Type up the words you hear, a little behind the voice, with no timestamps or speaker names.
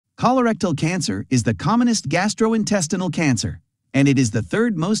Colorectal cancer is the commonest gastrointestinal cancer, and it is the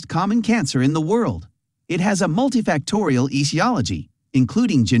third most common cancer in the world. It has a multifactorial etiology,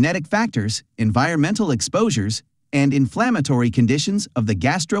 including genetic factors, environmental exposures, and inflammatory conditions of the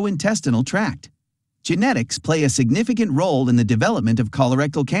gastrointestinal tract. Genetics play a significant role in the development of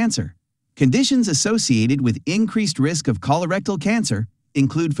colorectal cancer. Conditions associated with increased risk of colorectal cancer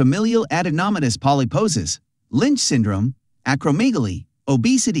include familial adenomatous polyposis, Lynch syndrome, acromegaly,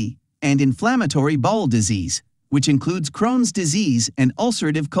 obesity, and inflammatory bowel disease, which includes Crohn's disease and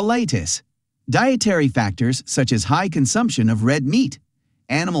ulcerative colitis. Dietary factors such as high consumption of red meat,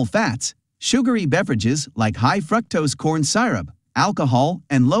 animal fats, sugary beverages like high fructose corn syrup, alcohol,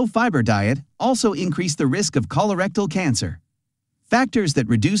 and low-fiber diet also increase the risk of colorectal cancer. Factors that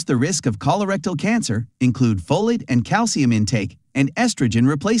reduce the risk of colorectal cancer include folate and calcium intake and estrogen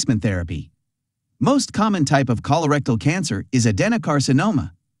replacement therapy. Most common type of colorectal cancer is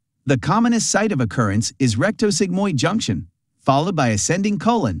adenocarcinoma. The commonest site of occurrence is rectosigmoid junction, followed by ascending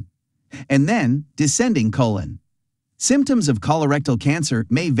colon, and then descending colon. Symptoms of colorectal cancer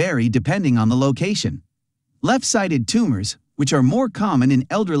may vary depending on the location. Left-sided tumors, which are more common in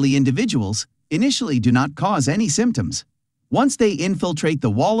elderly individuals, initially do not cause any symptoms. Once they infiltrate the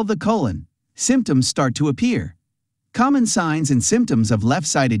wall of the colon, symptoms start to appear. Common signs and symptoms of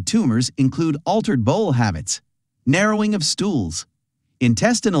left-sided tumors include altered bowel habits, narrowing of stools,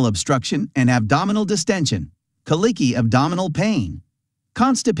 intestinal obstruction and abdominal distension, colicky abdominal pain,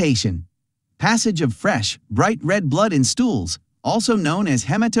 constipation, passage of fresh, bright red blood in stools, also known as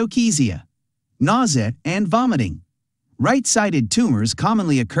hematochezia, nausea and vomiting. Right-sided tumors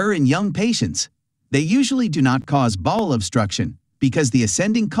commonly occur in young patients. They usually do not cause bowel obstruction because the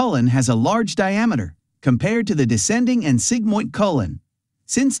ascending colon has a large diameter compared to the descending and sigmoid colon.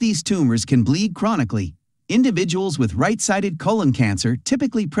 Since these tumors can bleed chronically, individuals with right-sided colon cancer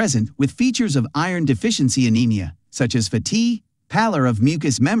typically present with features of iron deficiency anemia, such as fatigue, pallor of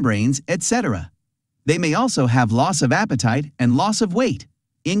mucous membranes, etc. They may also have loss of appetite and loss of weight.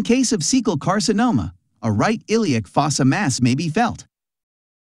 In case of cecal carcinoma, a right iliac fossa mass may be felt.